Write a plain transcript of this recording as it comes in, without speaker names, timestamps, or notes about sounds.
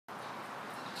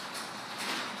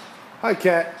Hi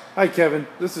Kat, hi Kevin,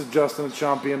 this is Justin at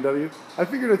Champ BMW. I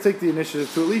figured I'd take the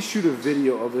initiative to at least shoot a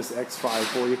video of this X5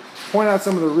 for you, point out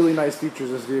some of the really nice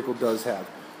features this vehicle does have.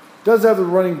 It does have the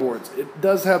running boards, it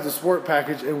does have the sport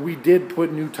package, and we did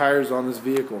put new tires on this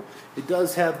vehicle. It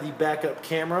does have the backup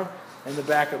camera and the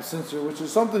backup sensor, which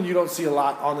is something you don't see a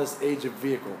lot on this age of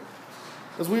vehicle.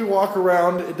 As we walk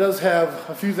around, it does have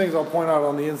a few things I'll point out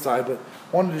on the inside, but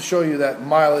wanted to show you that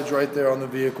mileage right there on the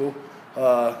vehicle.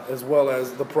 As well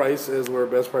as the price, as we're a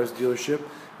best price dealership,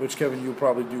 which Kevin, you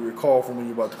probably do recall from when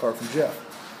you bought the car from Jeff.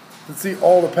 You can see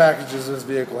all the packages this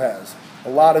vehicle has. A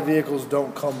lot of vehicles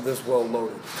don't come this well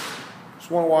loaded. Just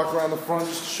want to walk around the front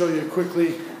just to show you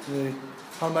quickly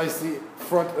how nice the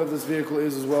front of this vehicle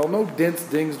is as well. No dents,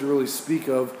 dings to really speak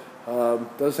of.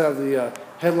 Does have the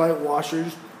headlight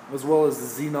washers as well as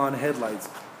the xenon headlights.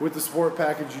 With the sport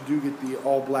package, you do get the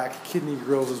all black kidney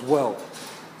grills as well.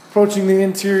 Approaching the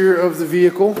interior of the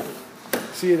vehicle,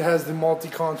 see it has the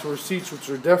multi-contour seats, which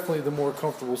are definitely the more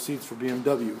comfortable seats for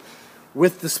BMW.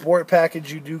 With the sport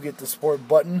package, you do get the sport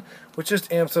button, which just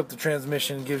amps up the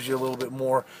transmission and gives you a little bit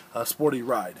more sporty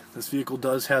ride. This vehicle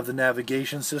does have the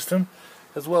navigation system,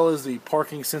 as well as the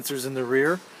parking sensors in the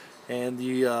rear, and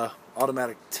the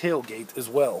automatic tailgate as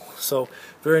well. So,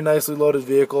 very nicely loaded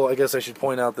vehicle. I guess I should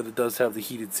point out that it does have the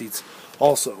heated seats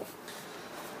also.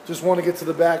 Just want to get to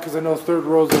the back because I know third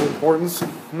row is of importance.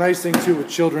 Nice thing too with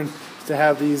children is to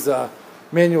have these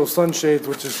manual sunshades,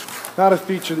 which is not a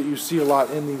feature that you see a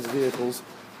lot in these vehicles.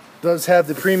 Does have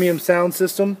the premium sound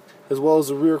system as well as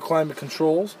the rear climate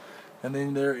controls. And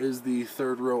then there is the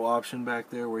third row option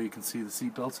back there where you can see the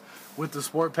seat belts. With the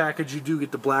sport package, you do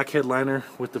get the black headliner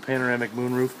with the panoramic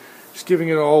moonroof, just giving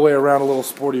it all the way around a little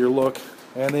sportier look.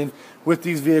 And then with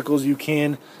these vehicles, you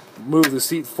can move the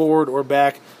seat forward or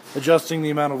back, adjusting the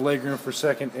amount of legroom for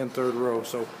second and third row.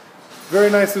 So, very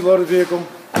nicely loaded vehicle,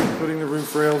 including the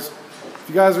roof rails. If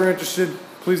you guys are interested,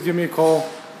 please give me a call,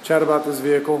 chat about this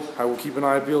vehicle. I will keep an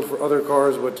eye peeled for other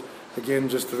cars, but again,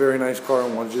 just a very nice car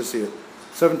and wanted you to see it.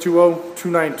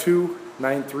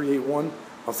 720-292-9381.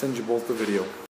 I'll send you both the video.